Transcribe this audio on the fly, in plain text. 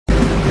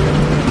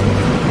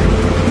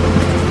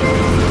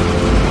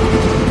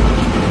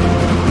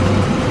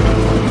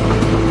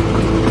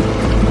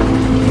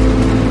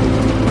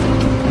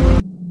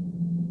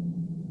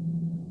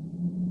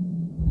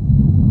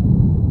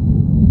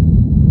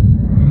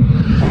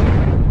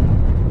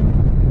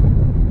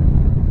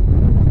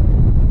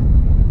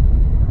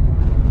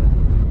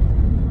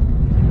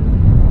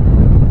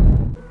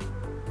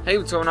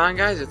what's going on,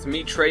 guys? It's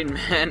me,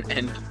 Trainman,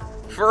 and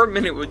for a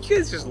minute, would you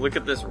guys just look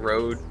at this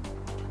road?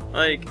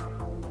 Like,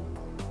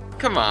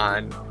 come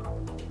on.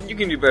 You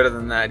can do better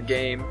than that,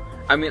 game.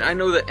 I mean, I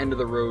know the end of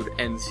the road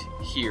ends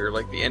here,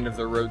 like the end of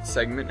the road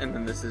segment, and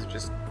then this is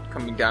just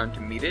coming down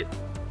to meet it.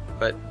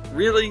 But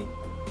really?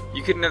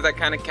 You couldn't have that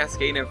kind of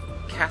cascading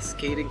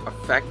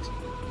effect?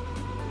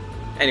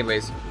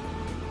 Anyways,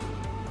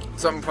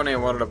 something funny I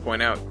wanted to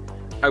point out.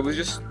 I was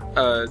just,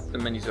 the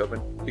menu's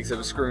open, because I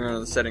was screwing around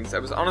with the settings. I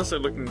was honestly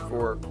looking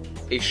for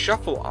a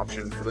shuffle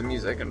option for the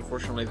music.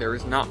 Unfortunately, there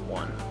is not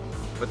one,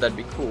 but that'd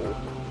be cool.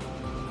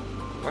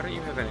 Why don't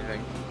you have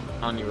anything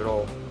on you at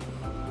all?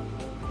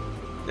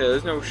 Yeah,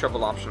 there's no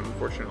shuffle option,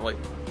 unfortunately.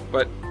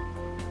 But,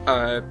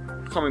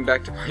 coming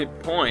back to my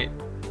point,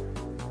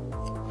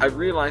 I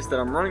realized that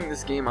I'm running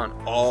this game on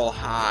all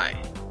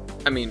high.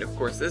 I mean, of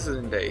course, this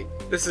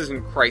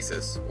isn't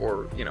Crisis,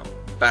 or, you know,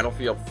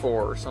 Battlefield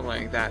 4 or something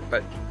like that,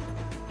 but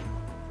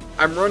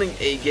I'm running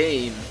a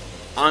game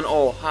on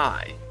all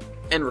high,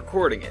 and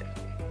recording it.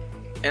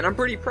 And I'm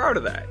pretty proud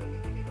of that.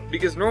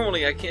 Because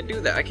normally I can't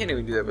do that. I can't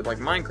even do that with, like,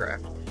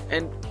 Minecraft.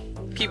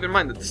 And keep in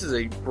mind that this is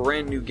a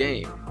brand new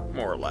game,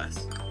 more or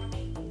less.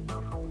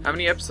 How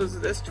many episodes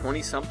is this?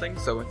 20-something?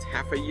 So it's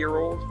half a year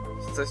old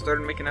since I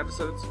started making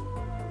episodes?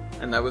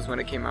 And that was when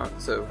it came out,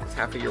 so it's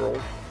half a year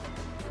old.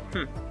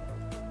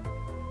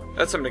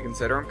 That's something to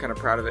consider. I'm kind of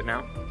proud of it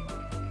now.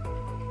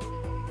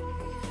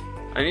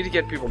 I need to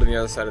get people to the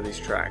other side of these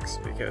tracks,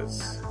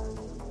 because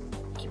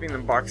keeping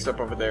them boxed up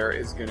over there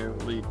is going to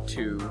lead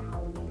to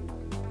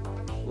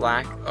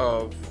lack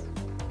of...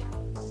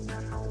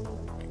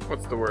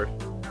 what's the word?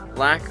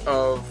 Lack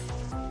of...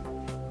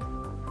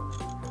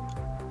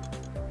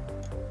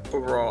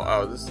 overall...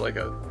 oh, this is like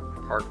a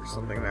park or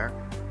something there.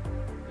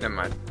 Never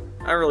mind.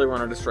 I really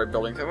want to destroy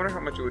buildings. I wonder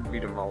how much it would be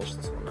to demolish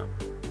this one, though.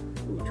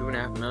 Ooh,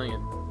 2.5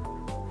 million.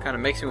 Kind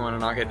of makes me want to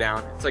knock it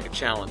down. It's like a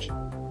challenge.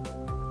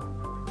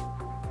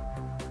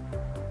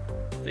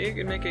 I think you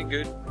can make a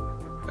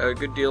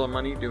good deal of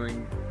money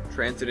doing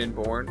transit in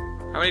Bourne.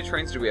 How many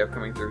trains do we have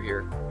coming through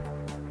here?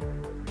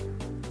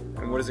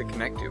 And what does it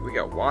connect to? We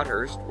got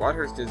Wadhurst.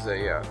 Wadhurst is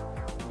a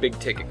big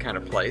ticket kind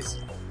of place.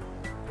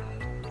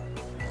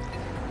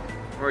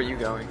 Where are you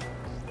going?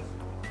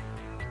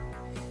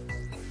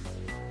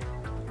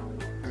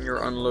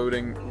 You're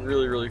unloading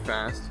really, really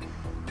fast.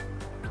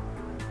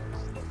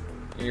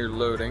 And you're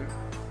loading.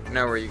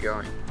 Now where are you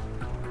going?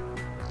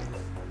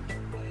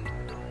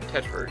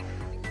 Tetford.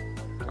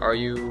 Are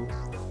you...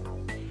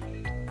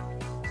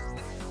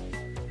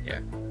 yeah.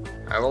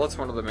 Alright, well, that's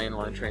one of the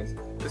mainline trains.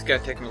 This guy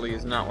technically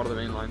is not one of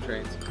the mainline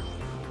trains.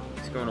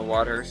 He's going to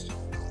Wadhurst.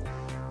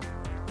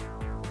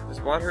 Is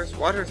Wadhurst?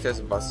 Wadhurst has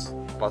a bus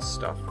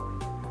stuff.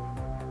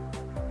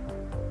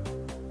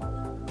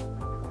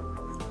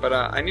 But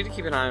I need to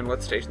keep an eye on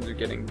what stations are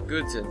getting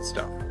goods and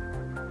stuff.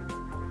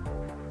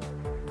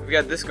 We've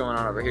got this going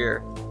on over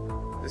here.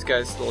 This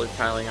guy's slowly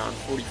piling on.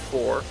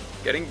 44.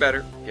 Getting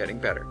better. Getting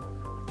better.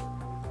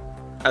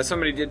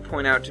 Somebody did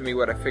point out to me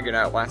what I figured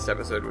out last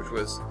episode, which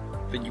was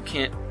that you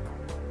can't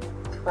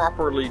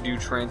properly do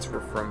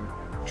transfer from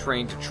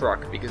train to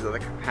truck because of the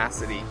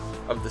capacity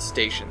of the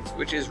stations,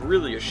 which is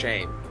really a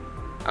shame.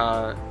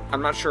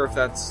 I'm not sure if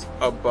that's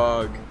a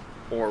bug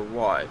or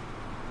what.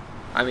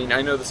 I mean,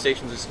 I know the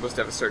stations are supposed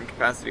to have a certain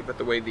capacity, but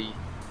the way the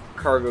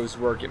cargoes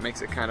work, it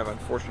makes it kind of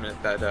unfortunate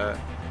that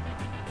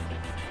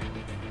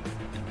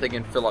they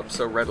can fill up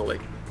so readily.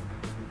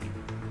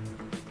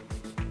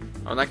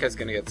 Oh, that guy's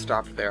gonna get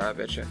stopped there, I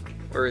betcha.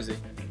 Where is he?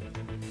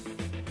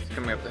 He's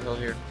coming up the hill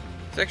here.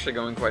 He's actually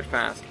going quite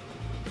fast.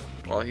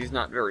 Well, he's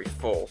not very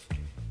full.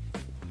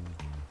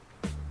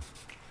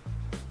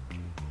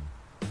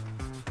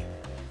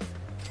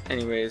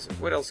 Anyways,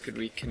 what else could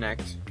we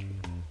connect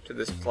to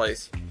this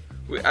place?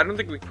 I don't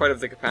think we quite have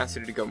the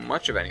capacity to go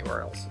much of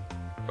anywhere else.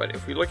 But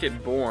if we look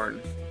at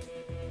Bourne,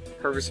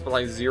 cargo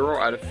supply 0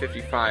 out of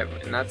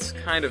 55, and that's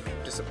kind of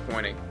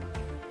disappointing.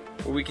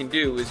 What we can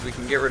do is we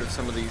can get rid of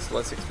some of these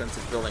less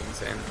expensive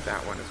buildings, and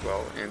that one as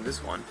well, and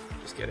this one,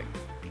 just kidding,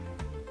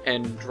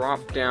 and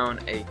drop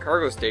down a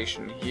cargo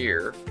station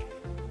here.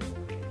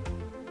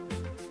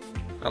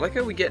 I like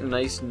how we get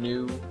nice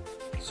new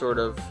sort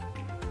of...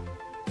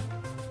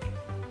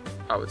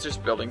 oh, it's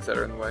just buildings that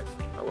are in the way.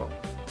 Oh well.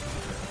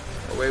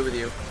 Away with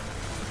you.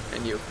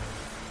 And you.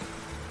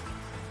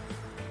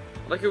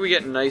 I like how we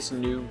get nice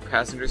new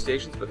passenger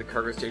stations, but the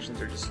cargo stations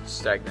are just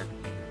stagnant.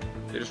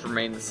 They just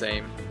remain the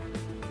same.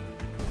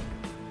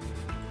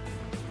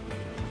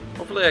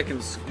 Hopefully I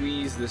can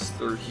squeeze this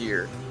through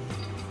here.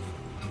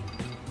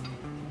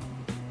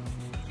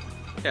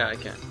 Yeah, I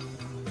can.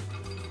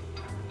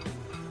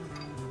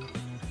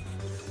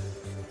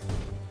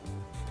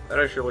 That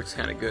actually looks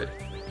kind of good.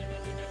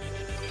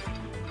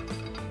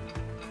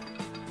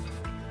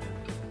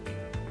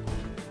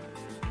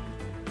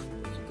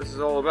 That's what this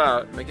is all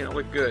about, making it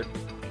look good.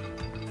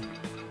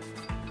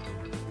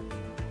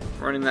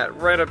 Running that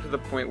right up to the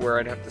point where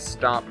I'd have to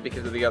stop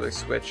because of the other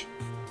switch.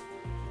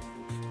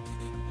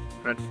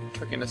 I'm going to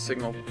tuck in a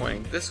signal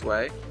pointing this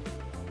way.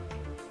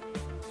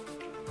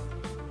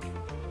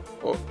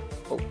 Oh,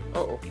 oh, oh.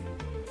 Uh-oh.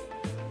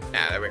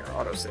 Ah, there we are.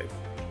 Autosave.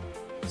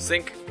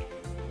 Sync.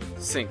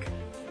 Sync.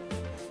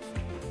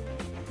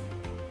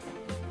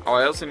 Oh,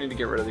 I also need to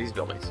get rid of these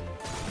buildings.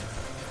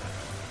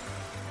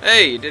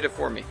 Hey, you did it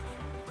for me.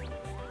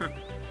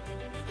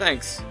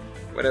 Thanks.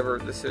 Whatever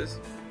this is.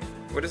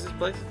 What is this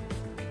place?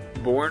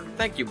 Born?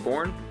 Thank you,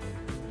 Born.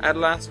 At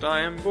last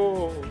I am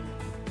born.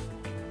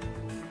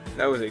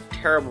 That was a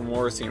terrible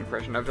Morrissey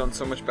impression. I've done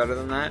so much better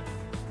than that.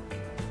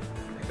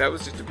 That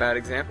was just a bad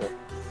example.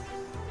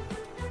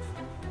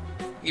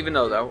 Even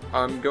though,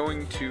 I'm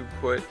going to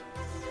put...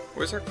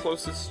 Where's our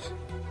closest...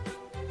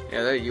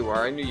 Yeah, there you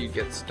are. I knew you'd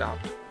get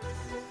stopped.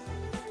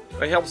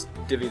 It helps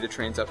divvy the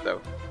trains up,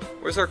 though.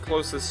 Where's our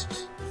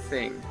closest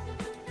thing?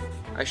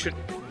 I should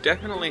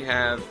definitely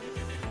have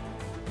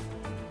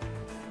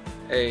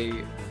a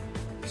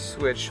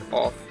switch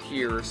off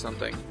here or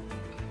something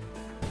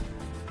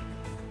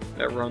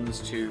that runs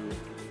to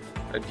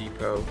a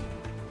depot.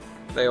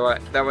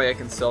 That way I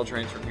can sell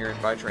trains from here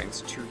and buy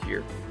trains to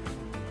here.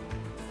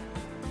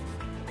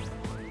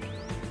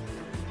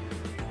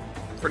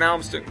 For now,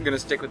 I'm going to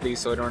stick with these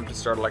so I don't have to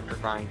start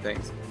electrifying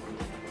things.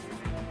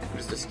 I'm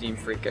just a steam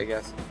freak, I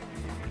guess.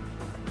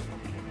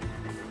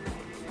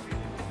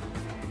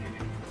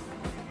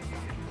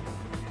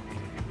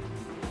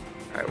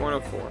 Alright,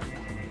 104.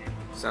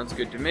 Sounds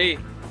good to me.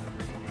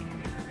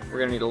 We're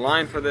going to need a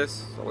line for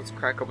this, so let's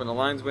crack open the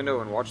lines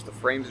window and watch the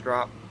frames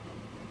drop.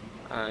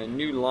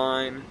 New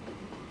line.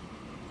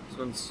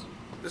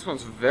 This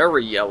one's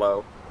very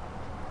yellow.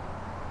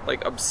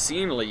 Like,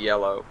 obscenely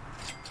yellow.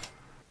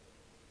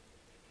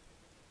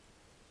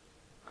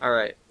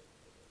 Alright.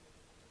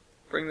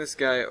 Bring this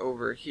guy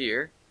over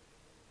here.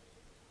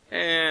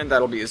 And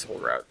that'll be his whole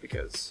route,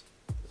 because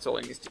that's all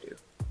he needs to do.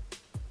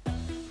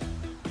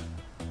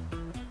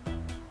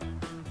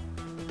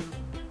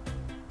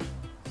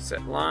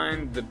 Set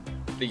line,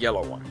 the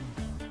yellow one.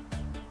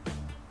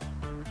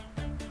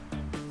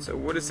 So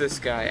what is this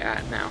guy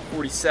at now?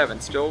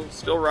 47,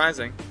 still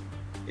rising.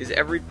 Is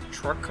every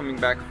truck coming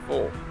back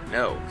full?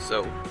 No,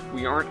 so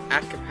we aren't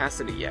at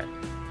capacity yet.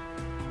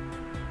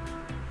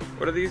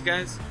 What are these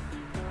guys?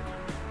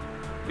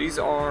 These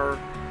are...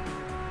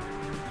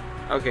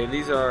 Okay,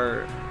 these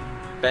are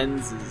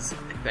Benzes,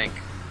 I think.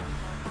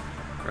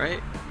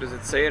 Right? Does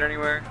it say it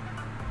anywhere?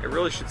 It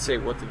really should say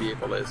what the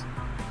vehicle is.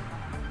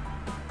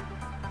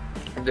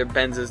 They're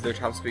Benzes, their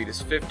top speed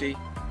is 50.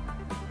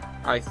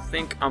 I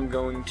think I'm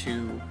going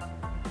to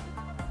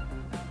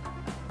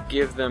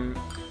give them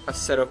a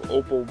set of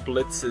Opel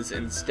Blitzes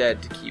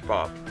instead to keep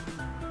up.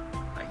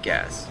 I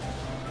guess.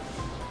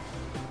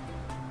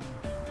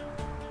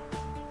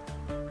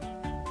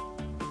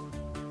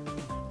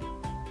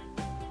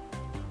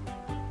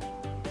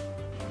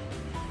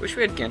 Wish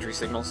we had gantry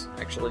signals,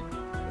 actually.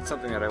 That's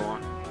something that I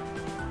want.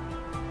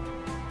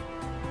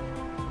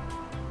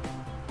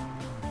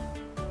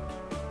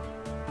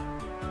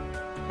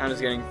 Town is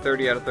getting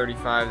 30 out of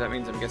 35. That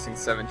means I'm guessing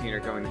 17 are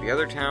going to the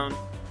other town.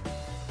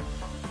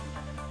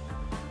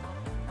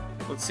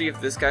 Let's see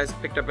if this guy's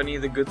picked up any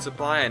of the good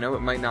supply. I know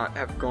it might not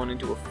have gone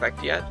into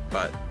effect yet,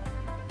 but...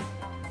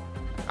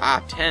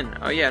 Ah, 10.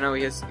 Oh yeah, no,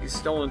 he's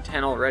stolen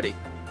 10 already.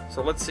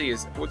 So let's see,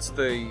 what's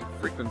the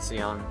frequency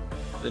on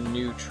the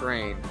new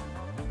train?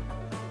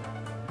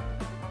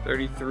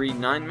 33,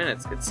 9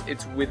 minutes.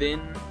 It's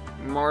within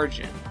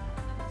margin.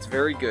 It's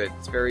very good.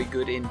 It's very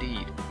good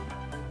indeed.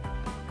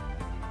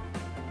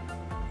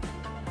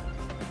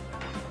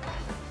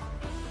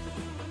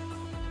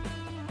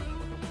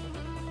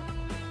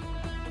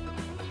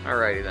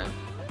 Alrighty then.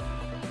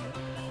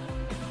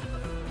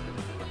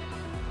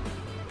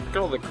 Look at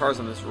all the cars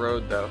on this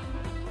road, though.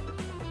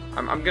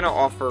 I'm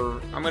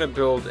gonna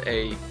build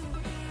a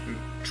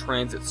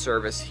transit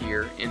service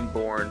here in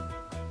Bourne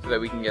so that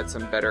we can get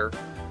some better,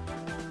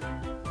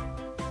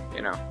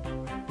 you know,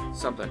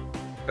 something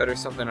out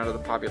of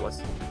the populace.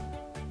 Is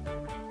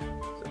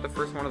that the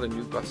first one of the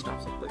new bus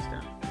stops I placed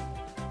down?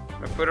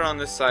 I'm gonna put it on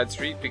this side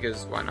street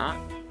because why not?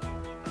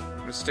 I'm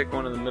gonna stick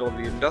one in the middle of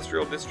the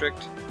industrial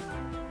district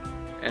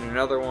and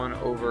another one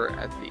over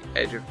at the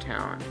edge of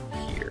town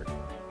here.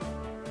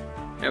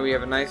 Now we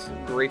have a nice,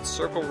 great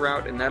circle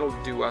route, and that'll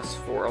do us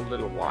for a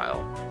little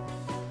while.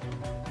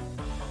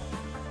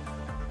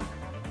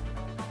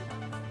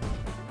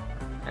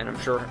 And I'm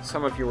sure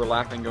some of you were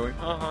laughing, going,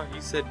 haha, he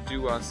said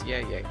do us.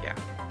 Yeah.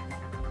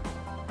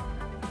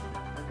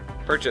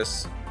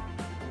 Purchase.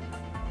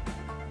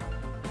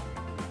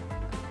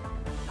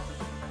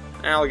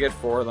 I'll get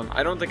 4 of them.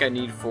 I don't think I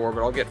need 4,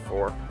 but I'll get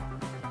 4.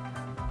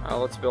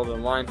 Let's build a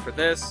line for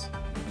this.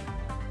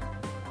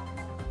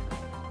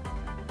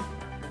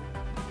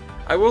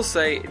 I will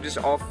say, just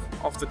off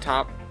the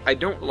top, I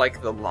don't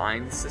like the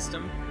line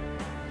system.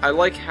 I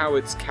like how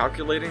it's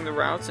calculating the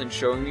routes and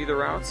showing me the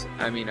routes.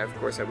 I mean, of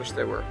course, I wish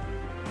there were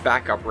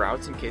backup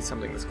routes in case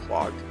something was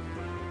clogged.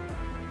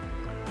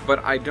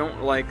 But I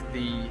don't like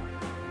the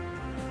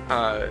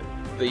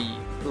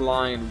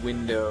line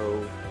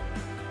window,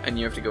 and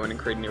you have to go in and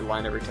create a new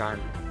line every time.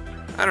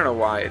 I don't know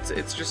why.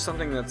 It's just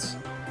something that's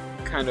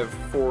kind of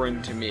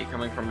foreign to me,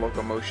 coming from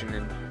locomotion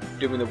and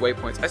doing the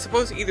waypoints. I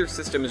suppose either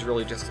system is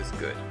really just as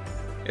good.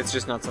 It's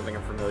just not something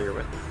I'm familiar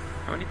with.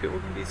 How many people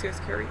can these guys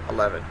carry?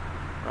 11.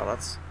 Well,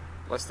 that's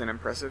less than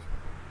impressive.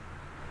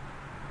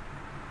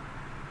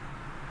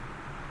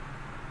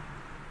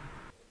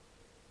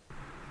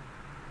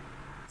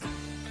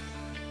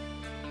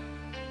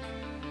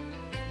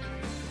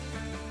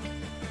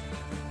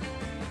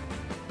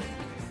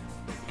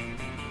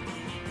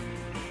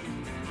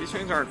 These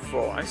trains aren't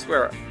full. I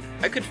swear,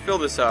 I could fill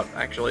this up,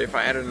 actually, if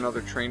I added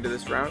another train to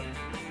this route.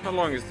 How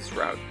long is this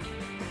route?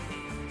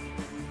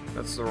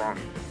 That's the wrong...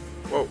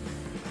 Whoa.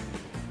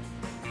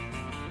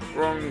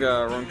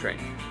 Wrong train.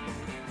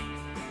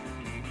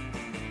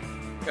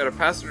 Got a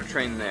passenger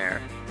train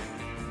there.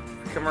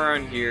 Come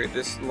around here.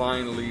 This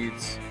line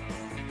leads...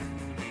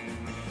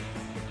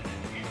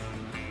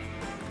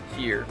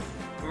 here.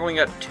 We've only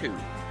got 2.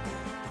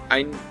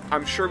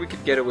 I'm sure we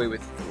could get away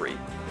with 3.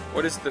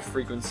 What is the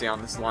frequency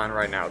on this line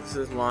right now? This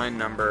is line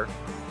number...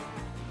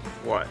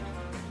 what?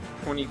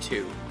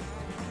 22.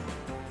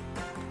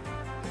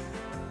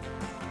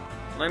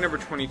 Line number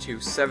 22,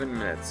 7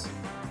 minutes.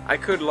 I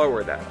could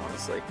lower that,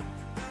 honestly.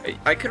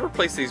 I could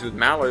replace these with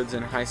mallards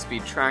in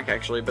high-speed track,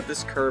 actually, but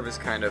this curve is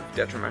kind of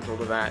detrimental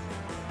to that.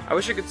 I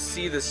wish I could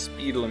see the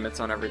speed limits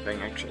on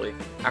everything, actually,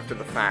 after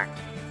the fact.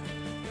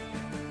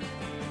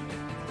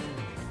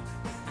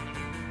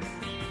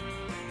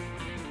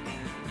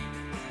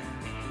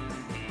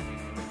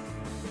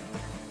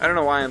 I don't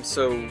know why I'm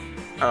so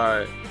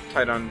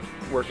tight on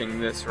working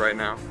this right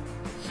now.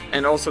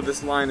 And also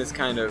this line is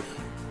kind of...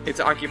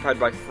 it's occupied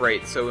by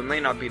freight, so it may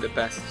not be the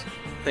best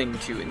thing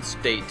to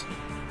instate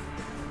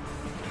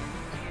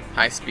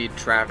high-speed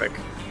traffic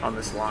on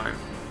this line.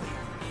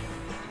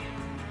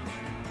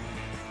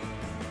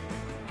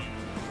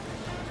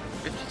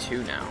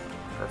 $52 now.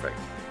 Perfect.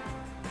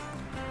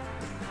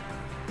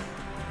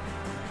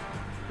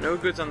 No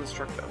goods on this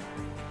truck, though.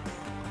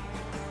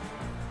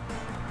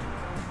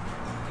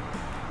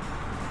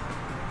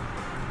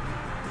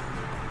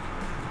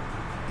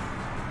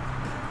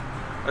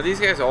 Are these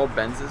guys all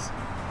Benzes?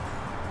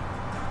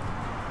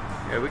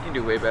 Yeah, we can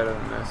do way better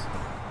than this.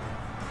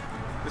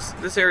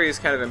 This area is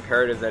kind of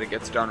imperative that it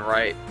gets done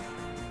right.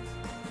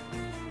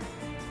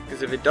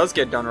 Because if it does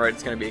get done right,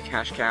 it's going to be a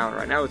cash cow. And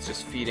right now it's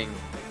just feeding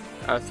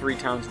 3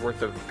 towns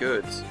worth of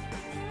goods.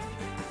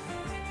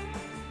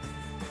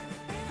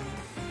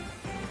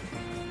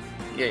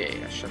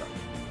 Yeah, shut up.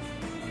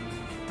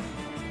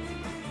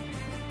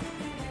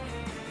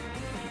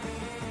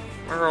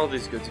 Where are all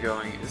these goods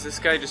going? Is this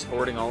guy just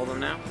hoarding all of them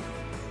now?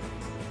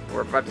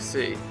 We're about to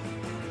see.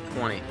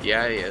 20.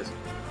 Yeah, he is.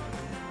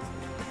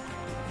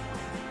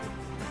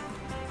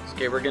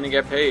 Okay, we're gonna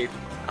get paid.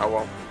 Oh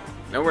well.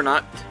 No, we're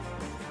not.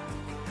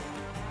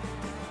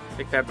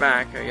 Take that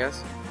back, I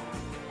guess.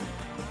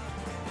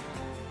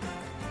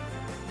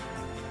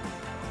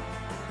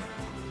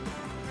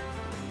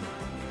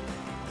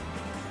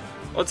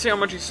 Let's see how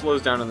much he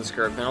slows down on this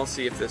curve, then I'll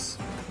see if this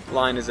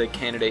line is a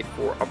candidate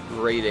for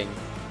upgrading.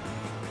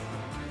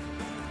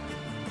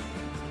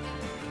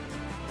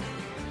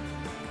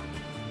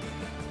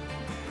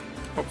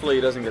 Hopefully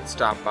he doesn't get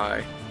stopped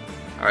by...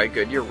 Alright,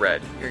 good, you're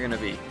red. You're gonna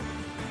be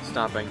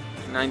stopping.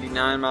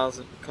 99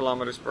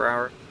 kilometers per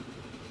hour.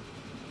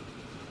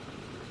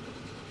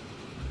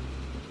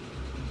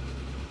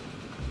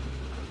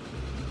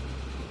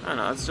 I don't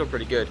know, that's still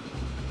pretty good.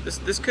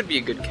 This could be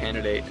a good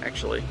candidate,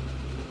 actually.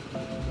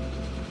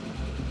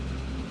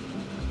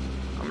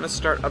 I'm gonna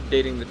start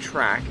updating the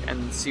track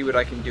and see what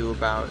I can do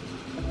about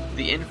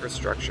the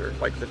infrastructure,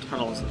 like the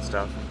tunnels and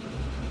stuff.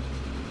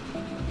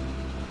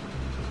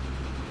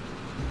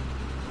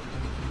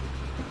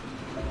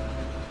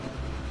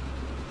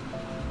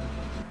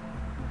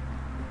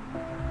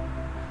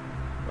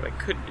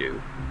 Could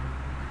do.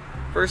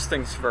 First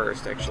things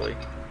first, actually.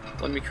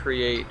 Let me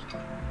create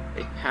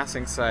a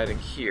passing siding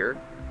here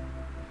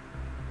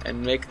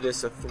and make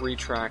this a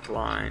 3-track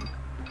line.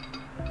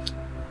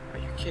 Are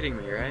you kidding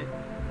me, right?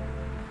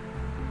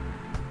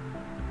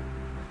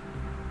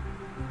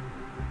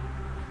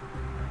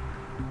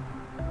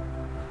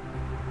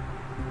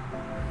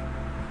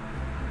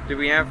 Do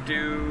we have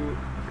to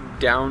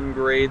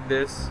downgrade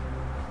this?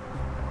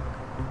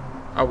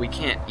 Oh, we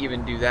can't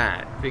even do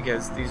that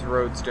because these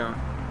roads don't...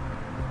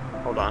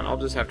 Hold on, I'll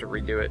just have to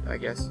redo it, I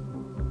guess.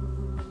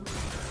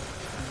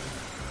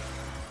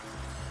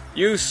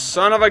 You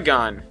son of a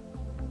gun!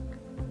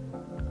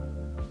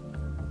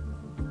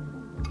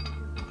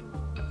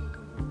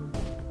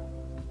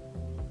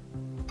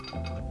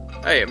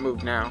 Hey, it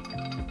moved now.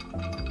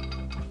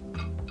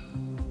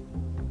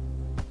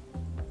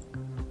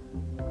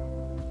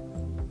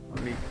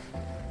 Let me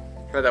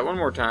try that one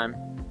more time.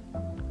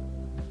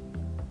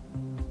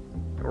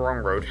 Wrong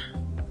road.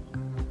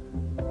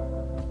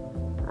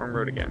 Wrong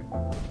road again.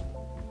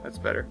 That's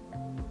better.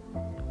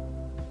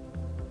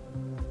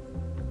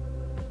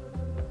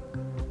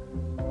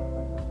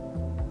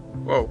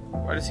 Whoa,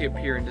 why does he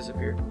appear and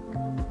disappear?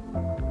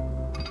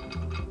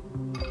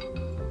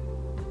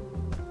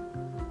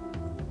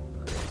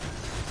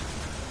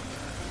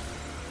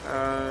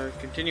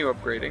 Continue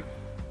upgrading.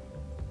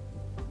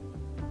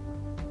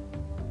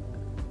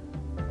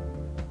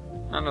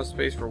 Not enough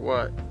space for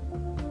what?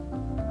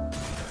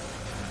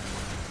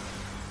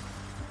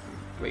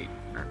 Wait,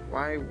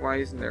 why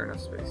isn't there enough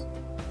space?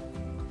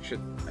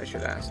 I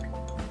should ask.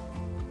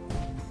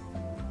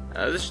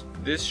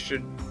 This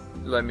should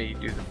let me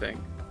do the thing.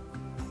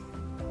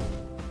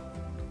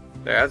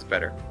 There, that's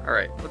better.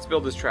 Alright, let's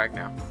build this track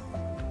now.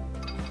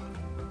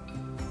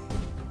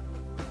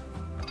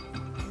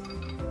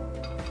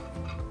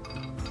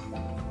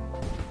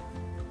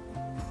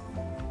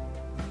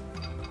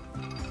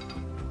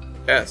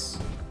 Yes.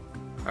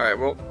 Alright,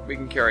 well, we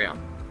can carry on.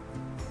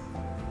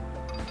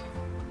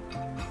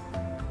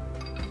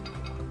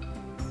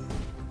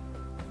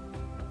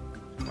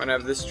 I'm gonna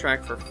have this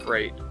track for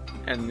freight,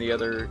 and the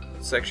other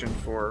section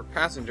for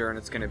passenger, and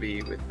it's gonna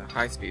be with the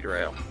high-speed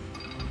rail.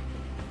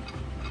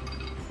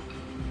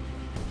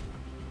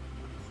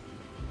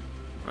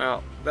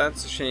 Well,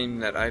 that's a shame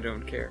that I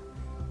don't care.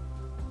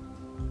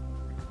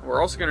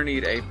 We're also gonna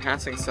need a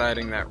passing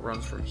siding that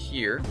runs from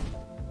here,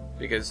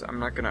 because I'm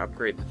not gonna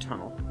upgrade the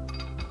tunnel.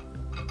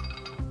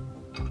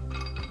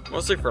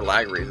 Mostly for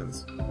lag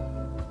reasons.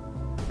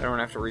 I don't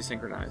have to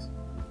resynchronize.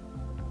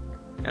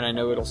 And I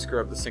know it'll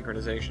screw up the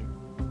synchronization.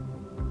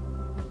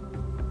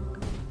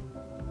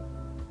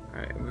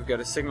 Alright, we've got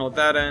a signal at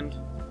that end.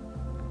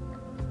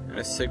 And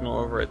a signal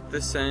over at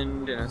this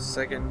end in a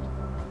second.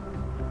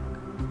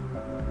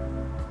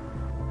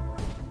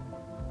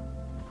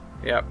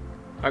 Yep.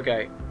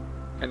 Okay.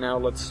 And now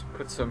let's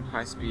put some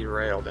high-speed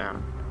rail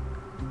down.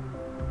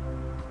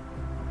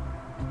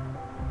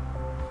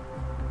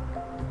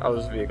 Oh,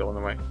 there's a vehicle in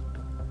the way.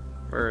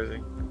 Where is he?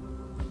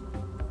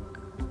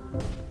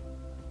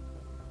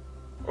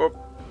 Oh.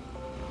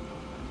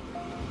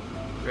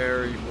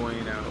 Very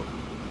bueno.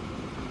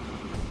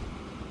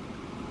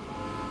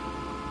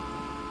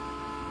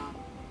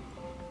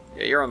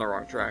 Yeah, you're on the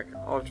wrong track.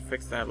 I'll have to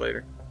fix that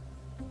later.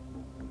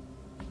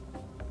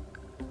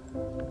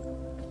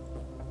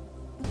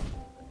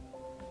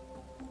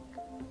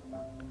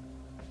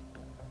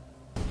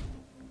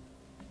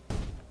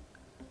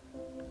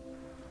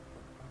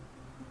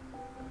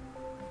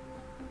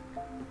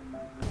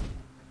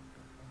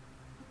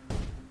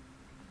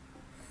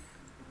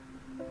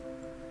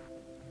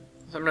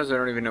 Sometimes I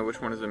don't even know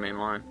which one is the main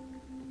line.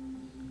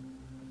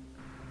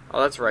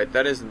 Oh, that's right.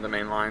 That isn't the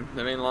main line.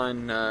 The main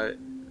line,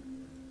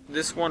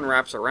 this one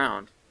wraps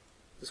around.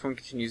 This one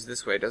continues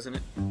this way, doesn't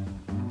it?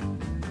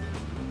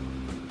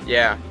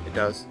 Yeah, it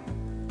does.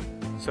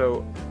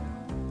 So,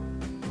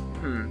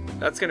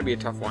 that's gonna be a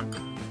tough one.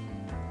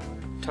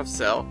 Tough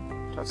sell.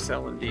 Tough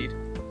sell indeed.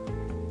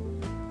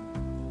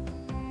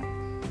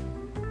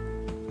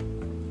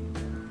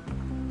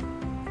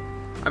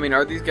 I mean,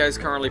 are these guys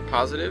currently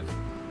positive?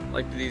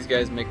 Like, do these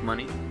guys make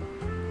money?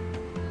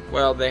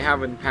 Well, they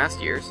have in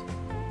past years.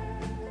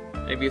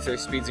 Maybe if their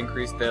speeds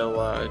increase, they'll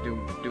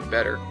do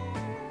better.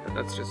 But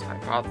that's just a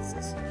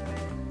hypothesis.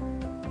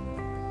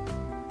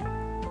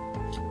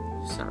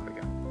 Son of a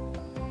gun.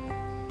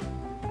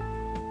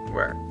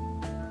 Where?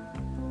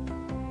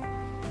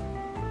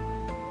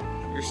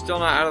 You're still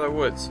not out of the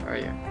woods, are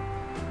you?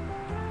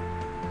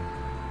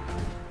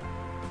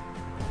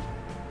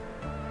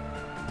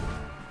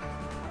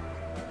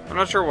 I'm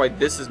not sure why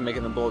this is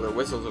making them blow their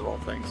whistles of all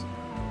things.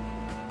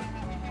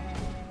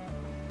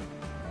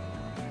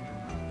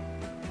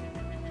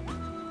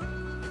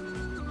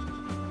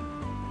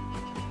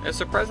 It's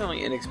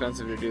surprisingly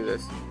inexpensive to do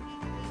this.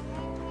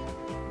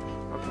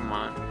 Oh, come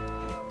on.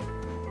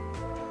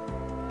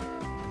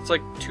 It's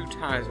like 2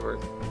 ties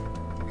worth.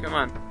 Come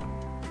on.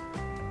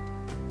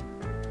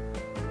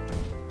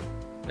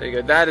 There you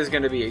go. That is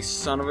going to be a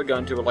son of a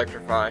gun to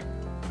electrify.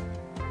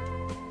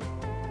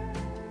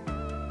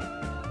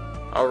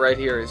 Oh, right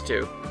here is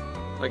too.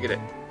 Look at it.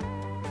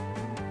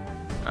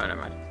 Oh, never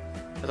mind.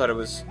 I thought it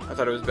was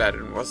bad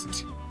and it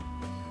wasn't.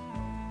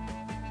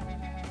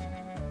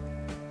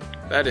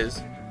 That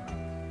is.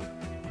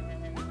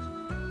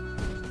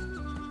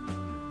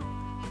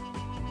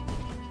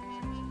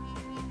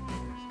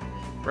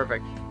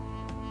 Perfect.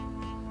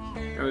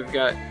 And we've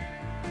got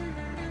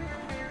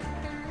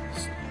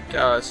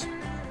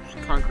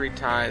concrete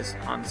ties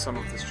on some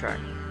of this track.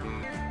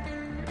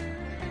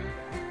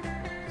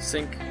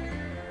 Sink.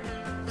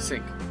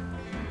 Sync.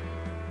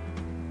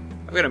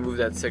 I'm gonna move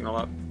that signal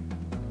up.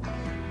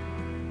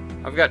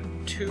 I've got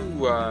two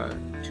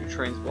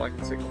trains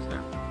blocking signals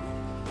now.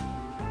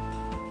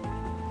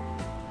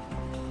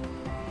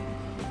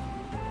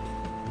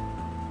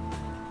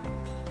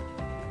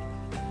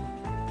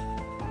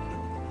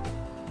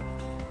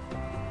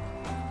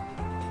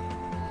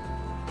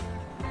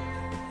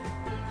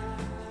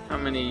 How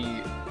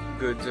many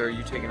goods are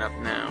you taking up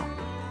now?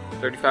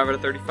 35 out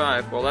of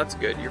 35. Well, that's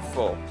good. You're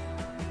full.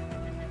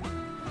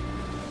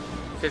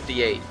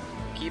 58.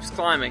 Keeps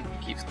climbing.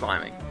 Keeps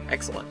climbing.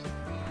 Excellent.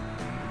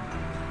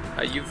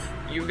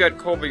 You've got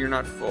coal, but you're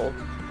not full.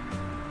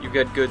 You've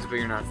got goods, but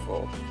you're not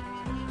full.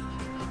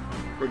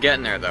 We're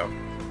getting there, though.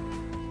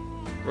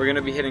 We're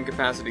gonna be hitting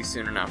capacity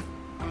soon enough.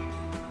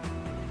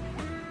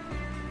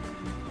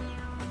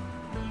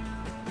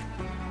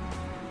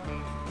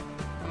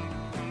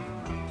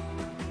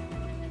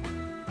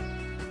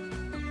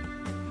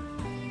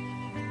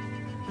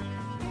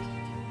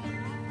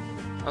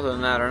 Other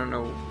than that, I don't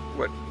know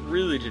what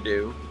really to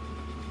do.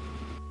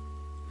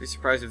 I'd be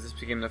surprised if this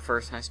became the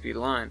first high-speed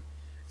line.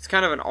 It's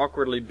kind of an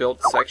awkwardly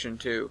built section,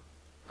 too.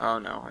 Oh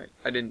no,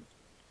 I didn't...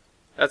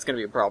 That's gonna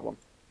be a problem.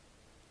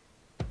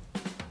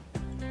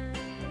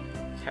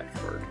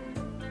 Catford.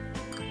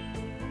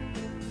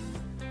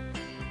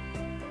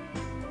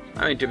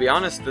 I mean, to be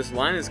honest, this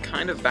line is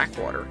kind of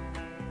backwater.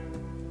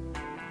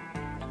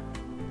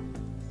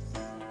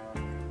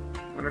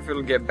 I wonder if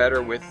it'll get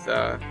better with,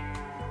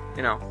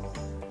 you know,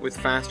 with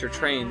faster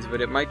trains,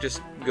 but it might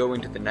just go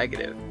into the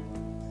negative.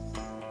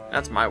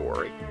 That's my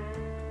worry.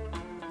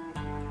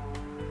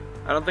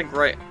 I don't think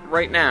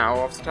right now,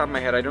 off the top of my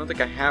head, I don't think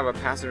I have a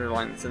passenger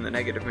line that's in the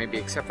negative, maybe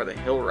except for the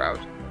hill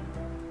route.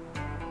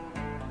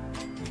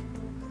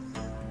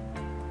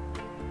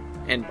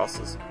 And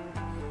buses.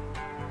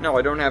 No,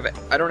 I don't have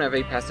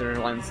a passenger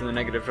line that's in the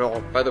negative at all.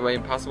 By the way,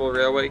 Impossible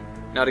Railway,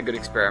 not a good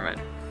experiment.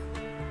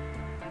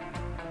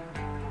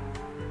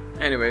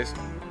 Anyways.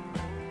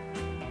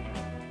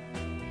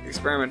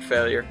 Experiment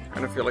failure.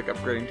 I don't feel like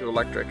upgrading to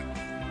electric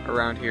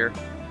around here.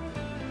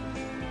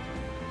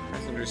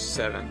 Passenger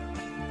 7.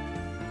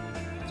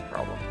 That's a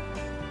problem.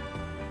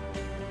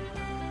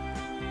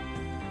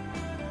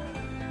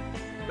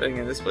 But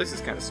again, this place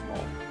is kind of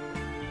small.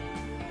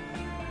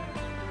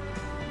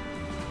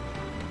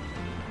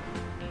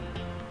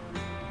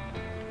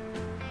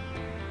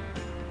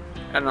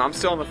 I don't know, I'm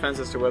still on the fence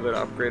as to whether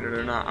to upgrade it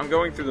or not. I'm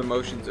going through the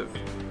motions of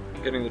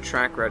getting the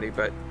track ready,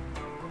 but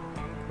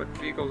what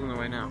vehicle's in the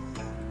way now?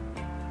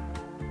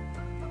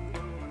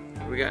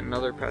 We got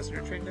another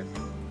passenger train there?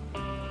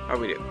 Oh,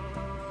 we do.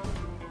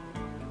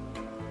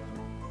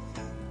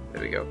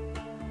 There we go.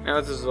 Now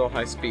this is all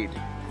high speed.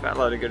 Fat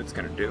lot of good it's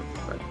gonna do,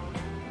 but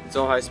it's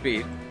all high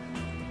speed.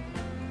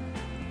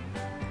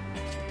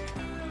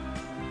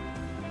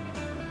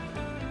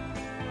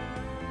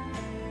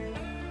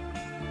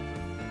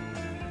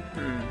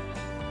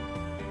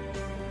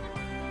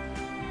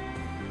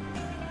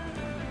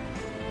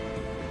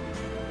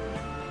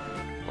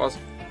 Pause.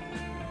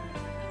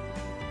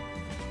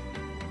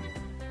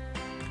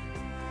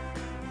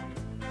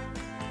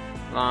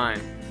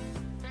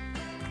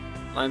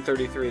 Line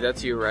 33,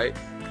 that's you, right?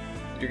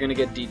 You're gonna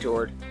get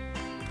detoured.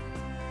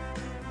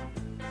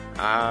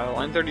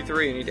 Line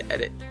 33, I need to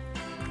edit.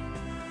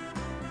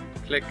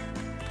 Click.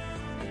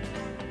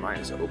 Line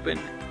is open.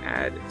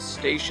 Add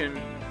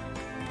station.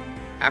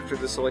 After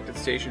the selected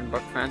station,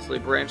 Buck Fastly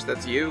branch,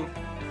 that's you.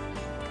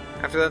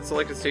 After that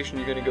selected station,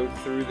 you're gonna go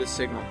through the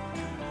signal.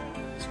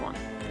 This one.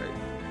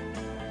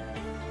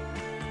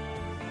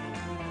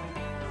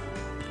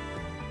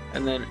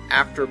 And then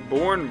after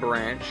Bourne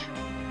branch,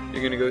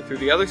 you're going to go through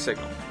the other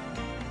signal.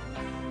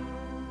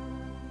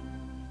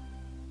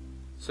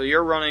 So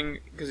you're running,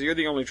 because you're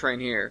the only train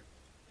here,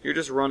 you're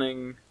just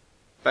running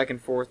back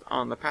and forth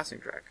on the passing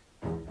track.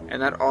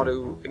 And that ought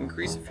to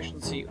increase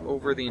efficiency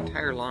over the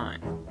entire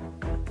line.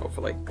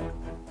 Hopefully.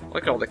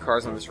 Look at all the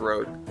cars on this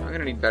road. I'm going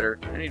to need better,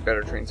 I need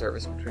better train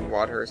service between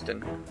Wadhurst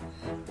and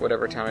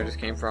whatever town I just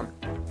came from.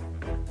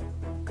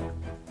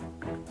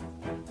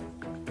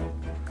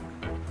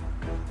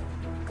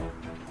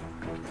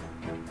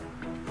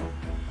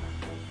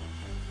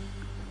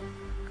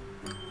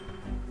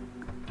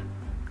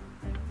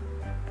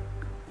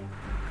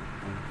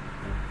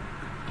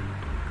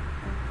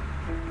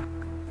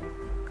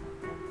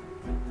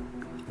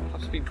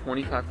 Speed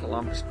 25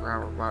 kilometers per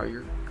hour. Wow,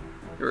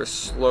 you're a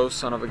slow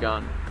son of a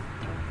gun.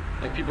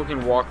 Like, people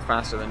can walk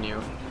faster than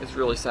you. It's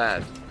really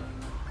sad.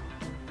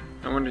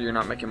 No wonder you're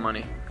not making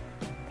money.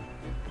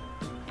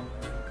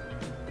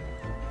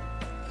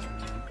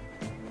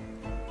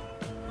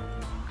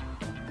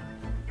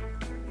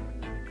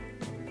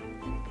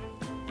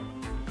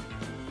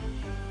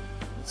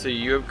 Let's see,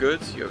 you have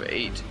goods? You have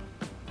 8.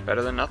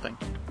 Better than nothing.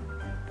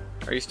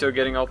 Are you still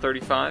getting all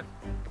 35?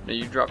 No,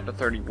 you dropped to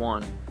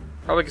 31.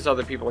 Probably because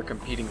other people are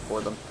competing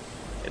for them.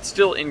 It's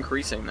still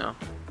increasing, though.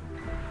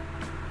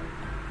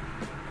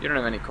 You don't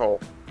have any coal.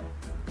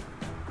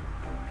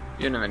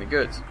 You don't have any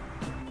goods.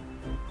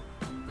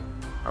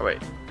 Oh,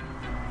 wait.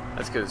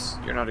 That's because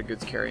you're not a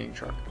goods carrying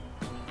truck.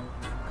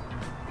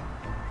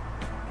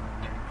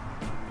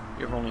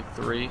 You have only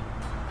 3.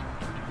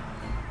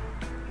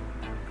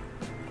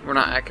 We're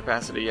not at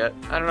capacity yet.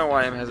 I don't know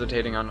why I'm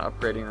hesitating on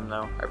upgrading them,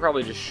 though. I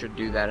probably just should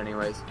do that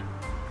anyways.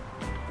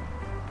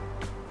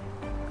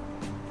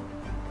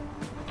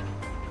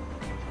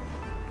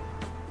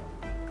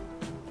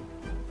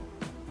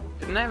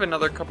 Didn't I have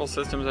another couple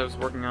systems I was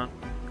working on?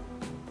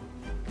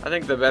 I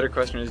think the better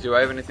question is, do I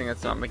have anything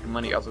that's not making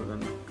money other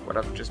than what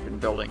I've just been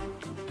building?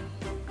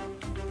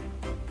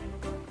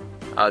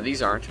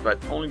 These aren't,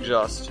 but only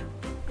just.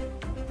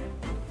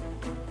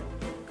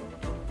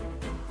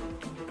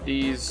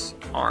 These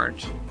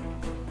aren't.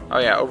 Oh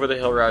yeah, over the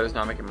hill route is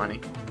not making money.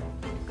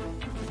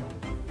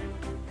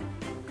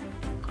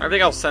 I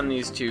think I'll send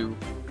these to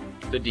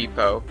the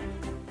depot.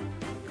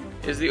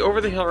 Is the over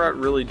the hill route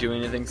really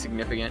doing anything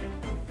significant?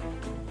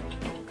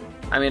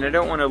 I mean, I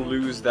don't want to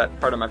lose that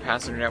part of my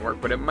passenger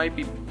network, but it might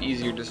be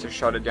easier just to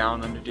shut it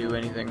down than to do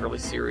anything really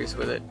serious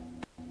with it.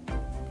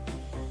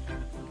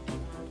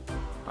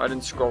 I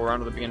didn't scroll around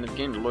to the beginning of the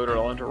game to load it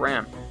all into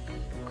RAM.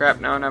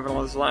 Crap, now I'm having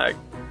all this lag.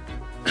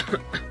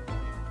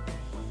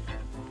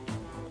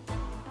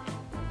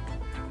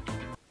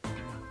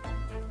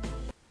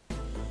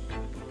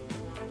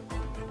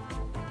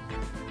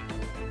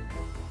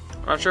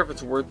 I'm not sure if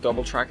it's worth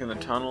double tracking the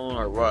tunnel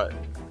or what.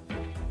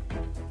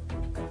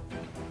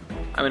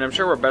 I mean, I'm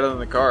sure we're better than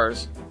the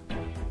cars.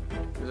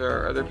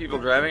 Are there people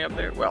driving up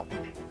there? Well,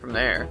 from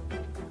there.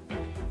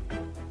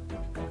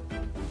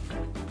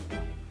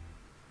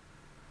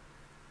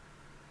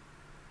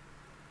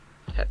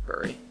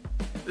 Hetbury.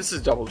 This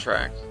is double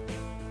tracked.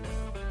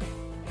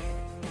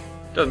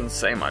 Doesn't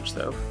say much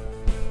though.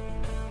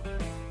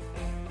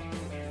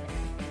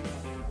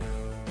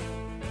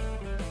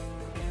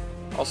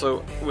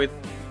 Also, with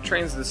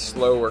trains this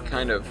slow, we're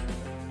kind of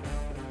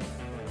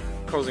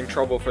causing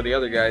trouble for the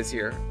other guys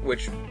here,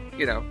 which,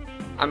 you know,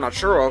 I'm not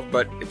sure of,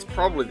 but it's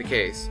probably the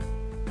case.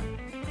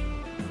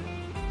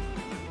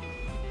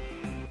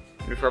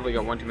 We've probably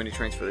got one too many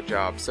trains for the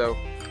job, so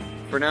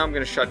for now I'm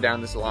going to shut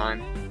down this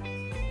line.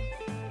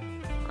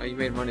 Oh, you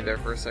made money there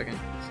for a second.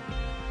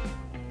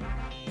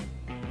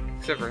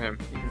 Except for him,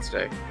 he can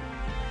stay.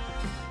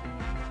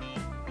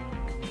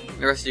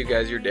 The rest of you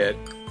guys, you're dead.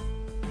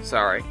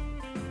 Sorry.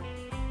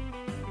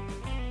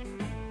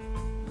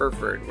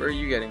 Burford, where are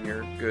you getting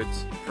your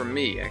goods? From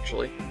me,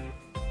 actually.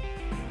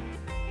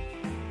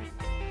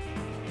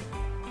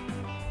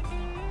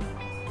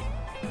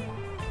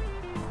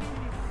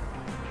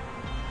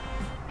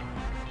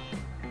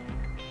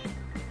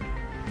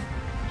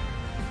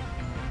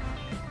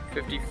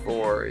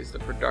 $54 is the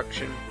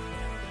production.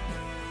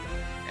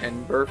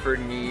 And Burford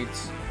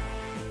needs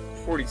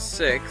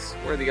 46.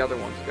 Where are the other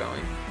ones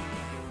going?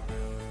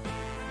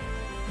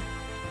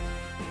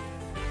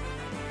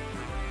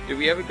 Do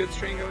we have a goods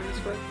train going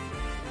this way?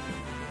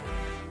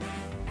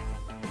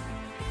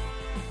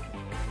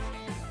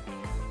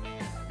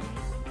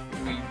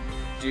 We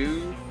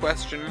do?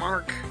 Question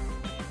mark?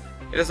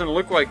 It doesn't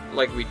look like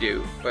we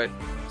do, but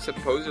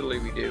supposedly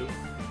we do.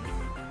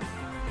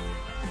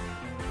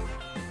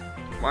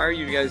 Why are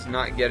you guys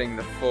not getting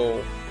the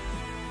full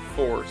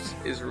force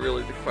is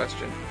really the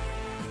question.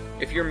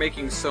 If you're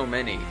making so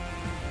many,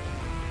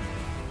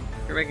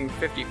 if you're making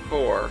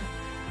 54,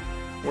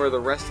 where are the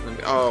rest of them?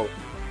 Oh,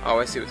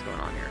 I see what's going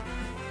on here.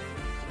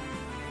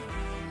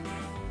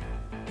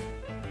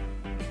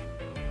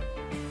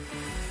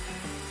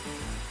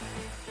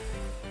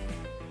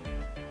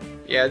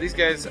 Yeah, these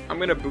guys, I'm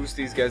gonna boost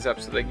these guys up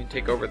so they can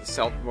take over the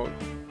South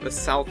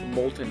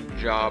Molten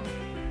job.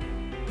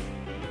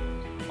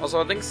 Also,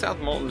 I think South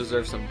Molten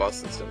deserves some bus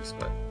systems,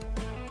 but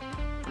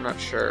I'm not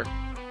sure.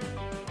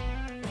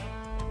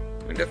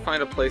 We need to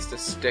find a place to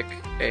stick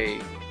a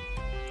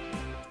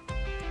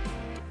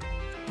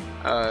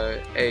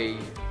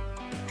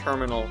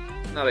terminal,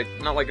 not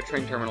like a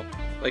train terminal,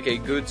 like a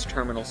goods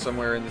terminal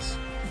somewhere in this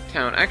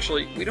town.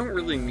 Actually, we don't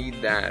really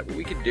need that. What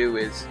we could do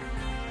is,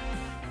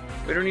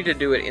 we don't need to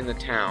do it in the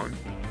town.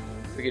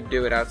 We could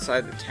do it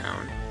outside the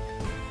town.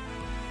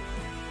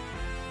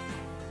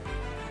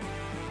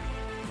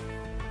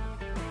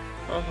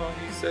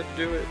 He said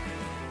do it.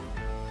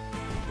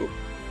 Oop.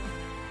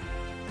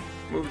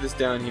 Move this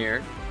down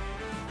here.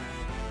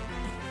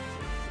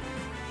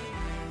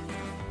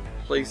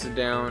 Place it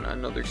down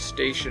another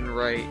station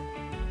right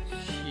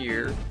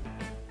here,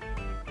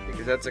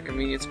 because that's a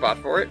convenient spot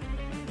for it.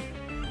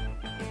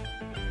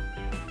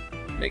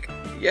 Make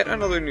yet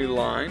another new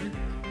line.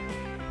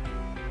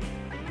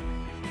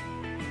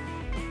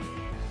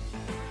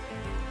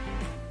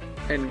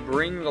 And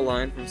bring the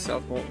line from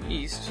South Molten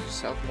East to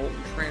South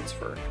Molten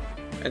Transfer.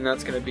 And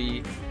that's going to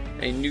be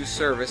a new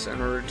service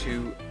in order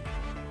to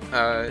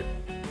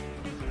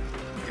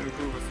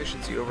improve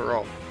efficiency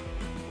overall.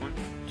 1,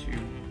 2,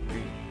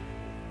 3,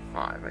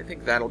 5. I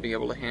think that'll be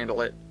able to handle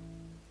it.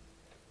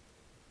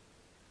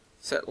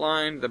 Set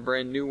line, the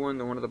brand new one,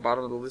 the one at the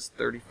bottom of the list,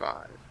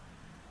 35.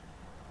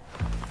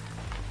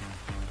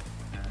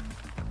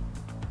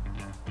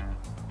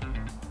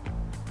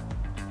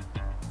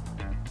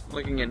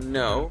 Looking at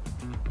no,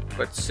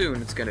 but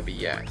soon it's going to be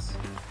yes.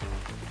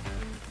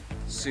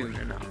 Soon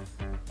enough.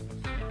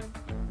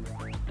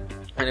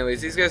 Anyways,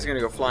 these guys are going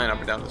to go flying up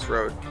and down this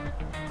road.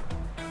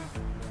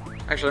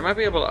 Actually, I might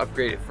be able to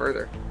upgrade it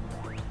further.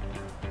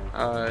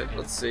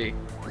 Let's see.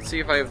 Let's see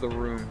if I have the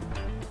room.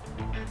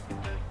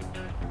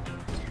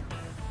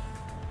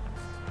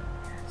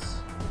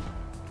 Yes.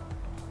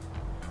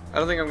 I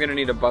don't think I'm going to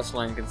need a bus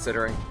line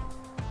considering.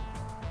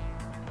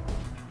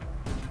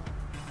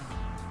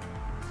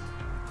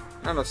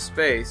 Not enough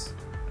space.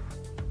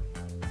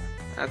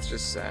 That's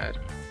just sad.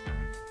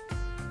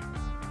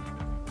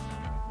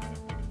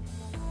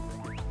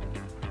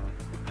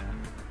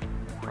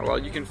 Oh, well,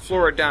 you can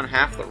floor it down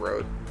half the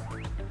road.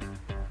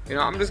 You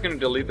know, I'm just going to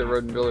delete the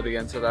road and build it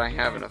again so that I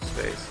have enough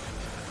space.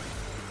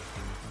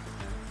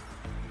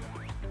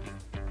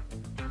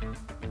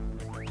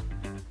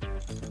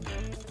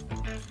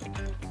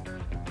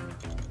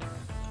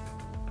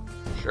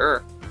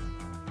 Sure.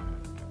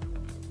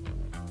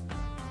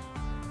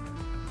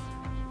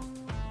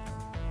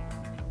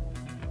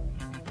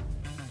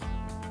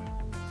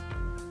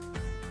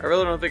 I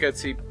really don't think I'd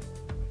see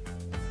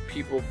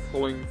people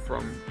pulling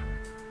from...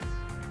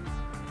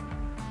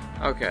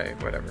 Okay,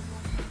 whatever.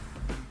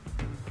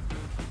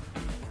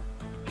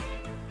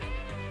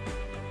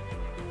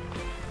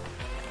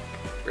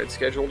 Grid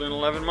scheduled in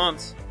 11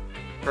 months.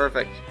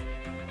 Perfect.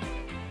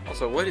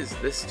 Also, what is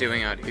this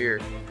doing out here?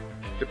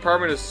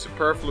 Department of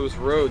Superfluous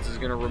Roads is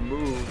going to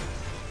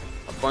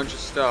remove a bunch of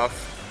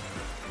stuff.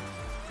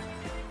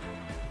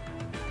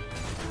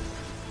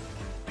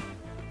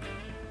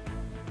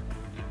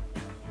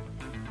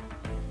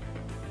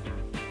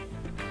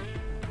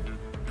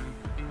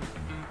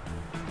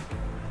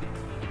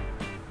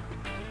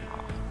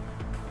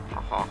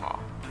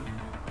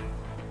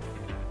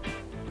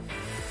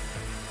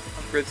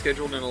 Upgrade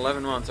scheduled in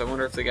 11 months. I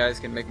wonder if the guys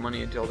can make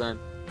money until then.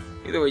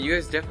 Either way, you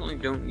guys definitely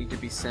don't need to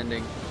be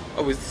sending...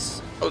 Oh, is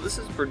this... Oh, this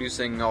is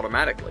producing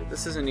automatically.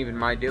 This isn't even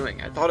my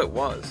doing. I thought it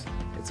was.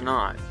 It's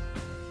not.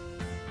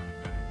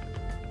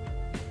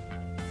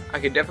 I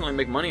could definitely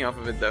make money off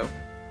of it, though.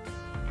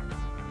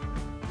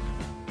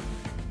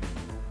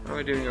 What am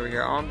I doing over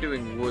here? Oh, I'm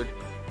doing wood.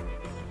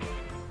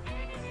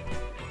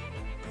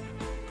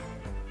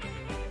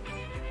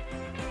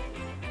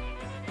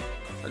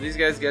 Are these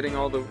guys getting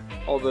all the...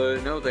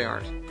 No, they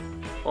aren't.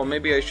 Well,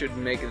 maybe I should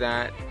make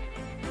that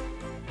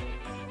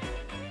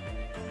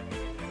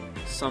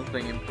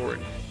something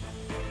important.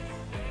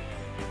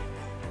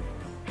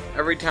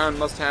 Every town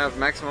must have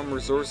maximum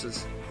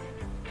resources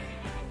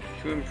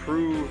to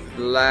improve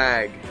the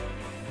lag.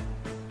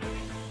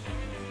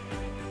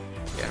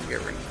 Yeah, I'm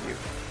getting rid of you.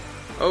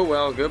 Oh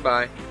well,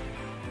 goodbye.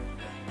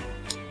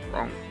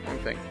 Wrong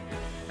thing.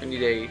 I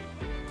need a...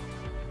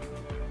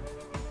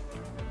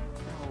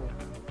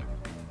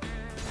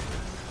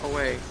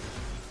 Away.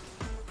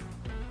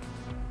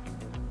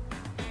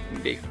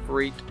 Need a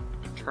freight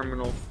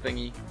terminal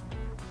thingy.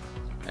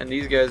 And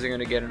these guys are going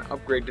to get an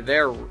upgrade to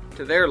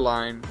their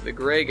line. The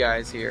gray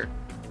guys here.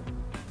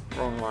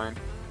 Wrong line.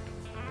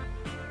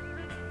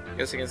 I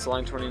guess against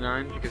line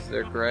 29 because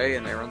they're gray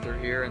and they run through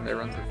here and they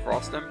run through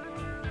Frostham.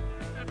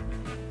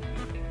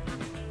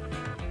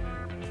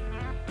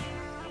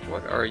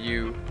 What are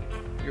you?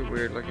 You're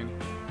weird looking.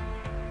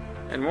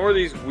 And more of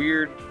these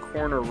weird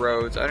corner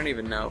roads. I don't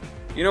even know.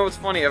 You know what's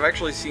funny? I've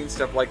actually seen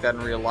stuff like that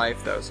in real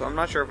life, though, so I'm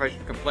not sure if I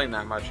should complain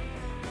that much.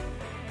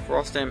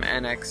 Frostham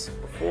Annex.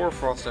 Before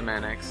Frostham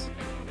Annex.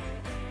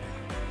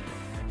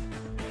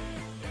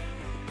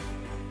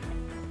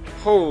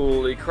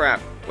 Holy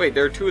crap. Wait,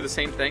 there are two of the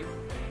same thing?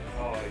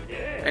 Oh,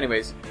 yeah.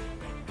 Anyways.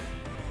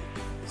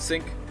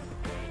 Sink.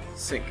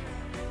 Sink.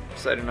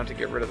 Decided not to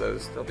get rid of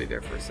those. They'll be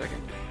there for a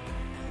second.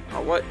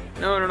 Oh, what?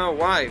 No.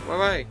 Why?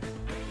 Why?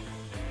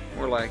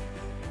 More lag.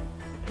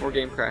 More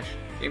game crash.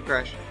 Game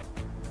crash.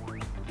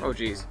 Oh,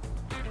 jeez.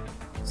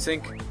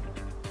 Sink.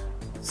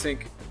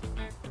 Sink.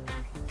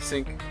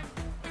 Sink.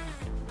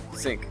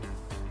 Sink.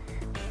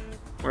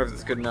 Wonder if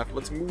that's good enough.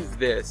 Let's move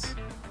this.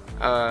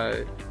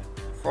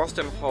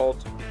 Frostham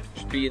Halt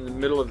should be in the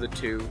middle of the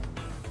two.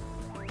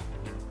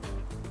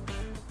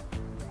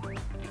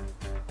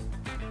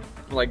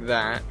 Like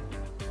that.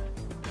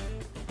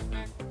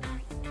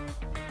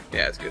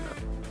 Yeah, it's good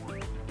enough.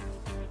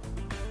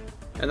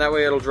 And that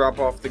way it'll drop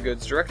off the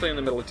goods directly in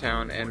the middle of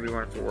town, and we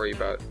won't have to worry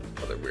about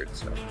other weird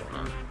stuff going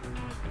on.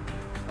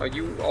 Oh,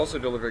 you also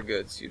deliver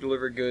goods. You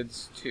deliver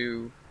goods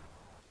to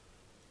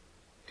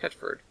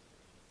Tetford.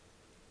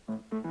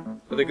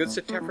 But the goods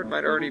to Tetford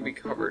might already be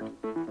covered.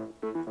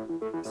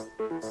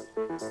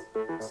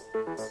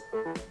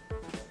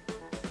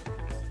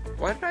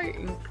 Why did I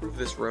improve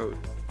this road?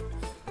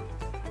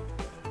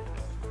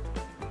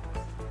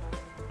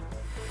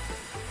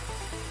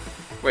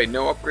 Wait,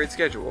 no upgrade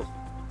scheduled.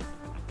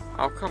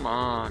 Oh, come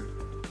on.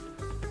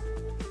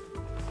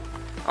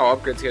 Oh,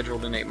 upgrade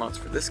scheduled in 8 months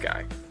for this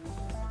guy.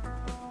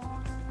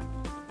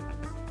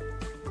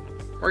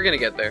 We're gonna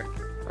get there.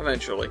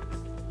 Eventually.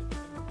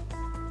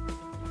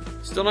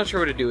 Still not sure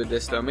what to do with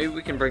this, though. Maybe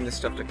we can bring this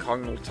stuff to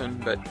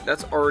Congleton, but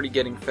that's already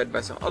getting fed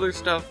by some other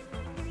stuff.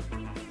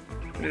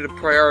 We need to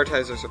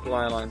prioritize our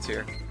supply lines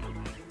here.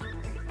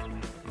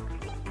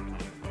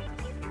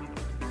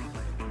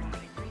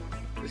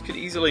 This could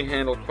easily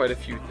handle quite a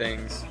few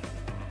things.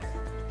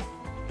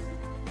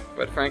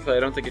 But frankly, I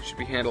don't think it should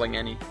be handling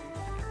any.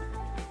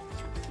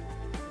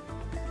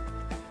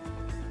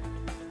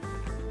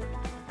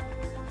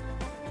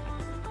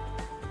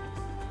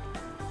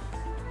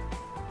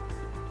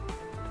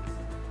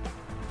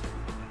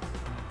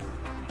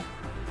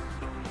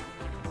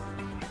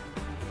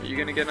 Are you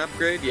gonna get an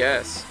upgrade?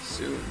 Yes,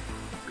 soon.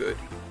 Good.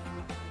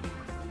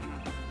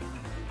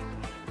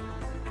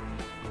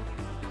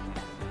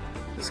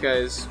 This guy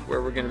is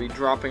where we're gonna be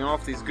dropping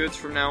off these goods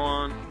from now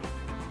on.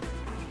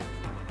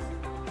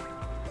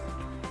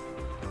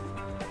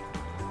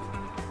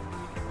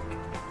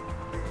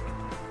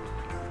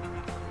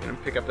 Gonna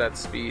pick up that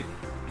speed.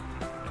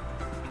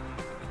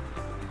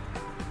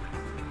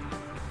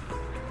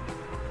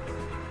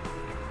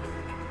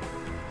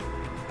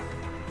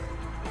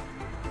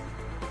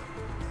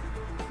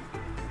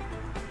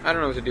 I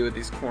don't know what to do with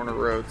these corner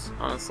roads,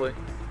 honestly.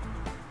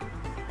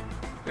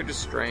 They're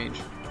just strange.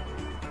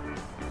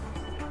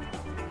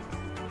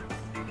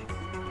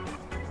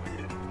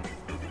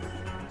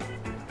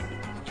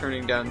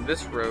 turning down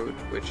this road,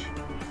 which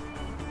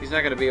he's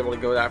not going to be able to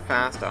go that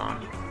fast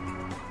on.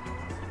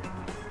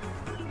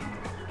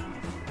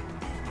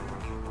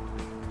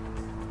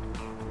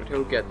 But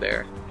he'll get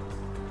there.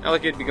 Not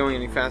like he'd be going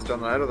any faster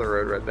on that other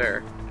road right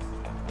there.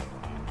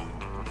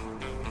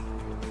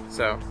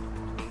 So,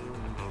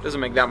 doesn't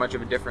make that much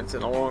of a difference in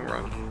the long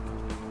run.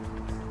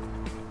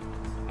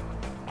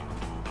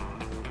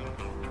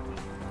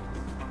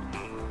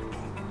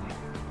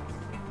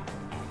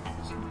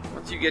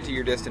 Once you get to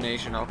your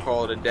destination, I'll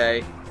call it a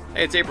day.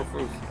 Hey, it's April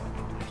Fool's.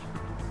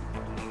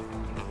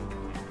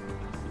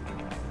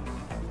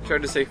 I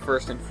tried to say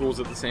first and Fools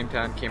at the same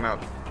time, came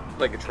out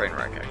like a train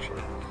wreck,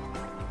 actually.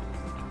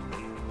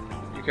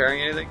 You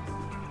carrying anything?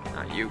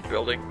 Not you,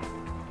 building.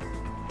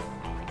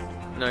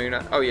 No, you're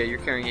not. Oh yeah, you're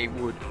carrying 8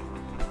 wood.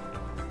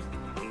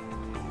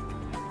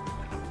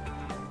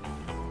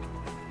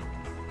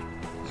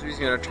 So he's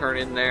gonna turn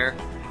in there.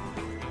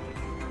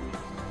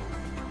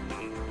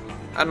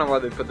 I don't know why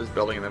they put this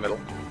building in the middle,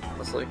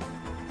 honestly.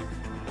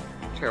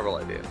 Terrible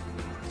idea.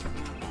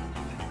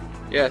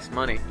 Yes,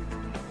 money.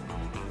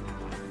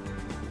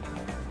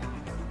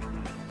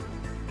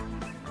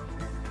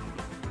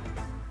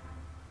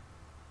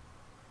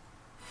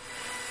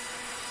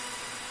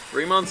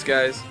 Three months,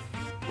 guys.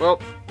 Well,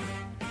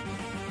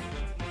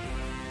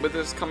 with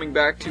this coming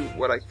back to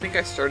what I think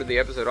I started the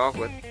episode off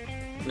with.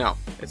 No,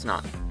 it's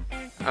not.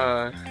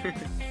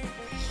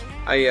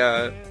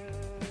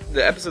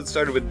 The episode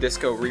started with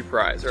Disco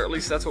Reprise, or at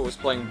least that's what was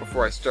playing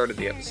before I started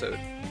the episode.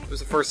 It was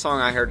the first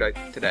song I heard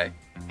today.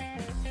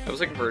 I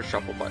was looking for a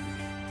shuffle button.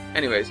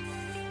 Anyways,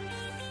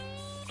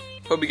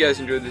 hope you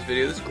guys enjoyed this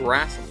video. There's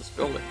grass in this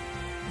building.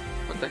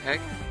 What the heck?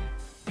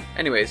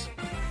 Anyways,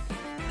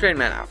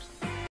 Trainman out.